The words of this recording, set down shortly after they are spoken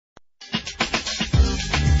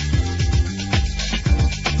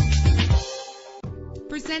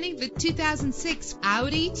Presenting the 2006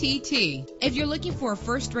 Audi TT. If you're looking for a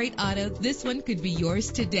first-rate auto, this one could be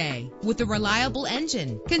yours today. With a reliable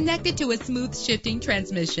engine connected to a smooth shifting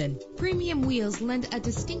transmission, premium wheels lend a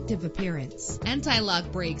distinctive appearance.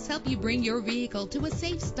 Anti-lock brakes help you bring your vehicle to a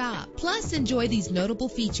safe stop. Plus, enjoy these notable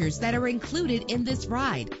features that are included in this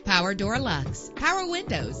ride: power door locks, power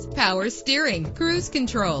windows, power steering, cruise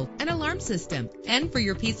control, an alarm system. And for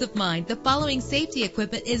your peace of mind, the following safety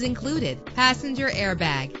equipment is included: passenger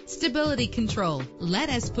airbag, stability control. Let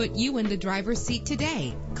us put you in the driver's seat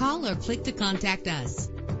today. Call or click to contact us.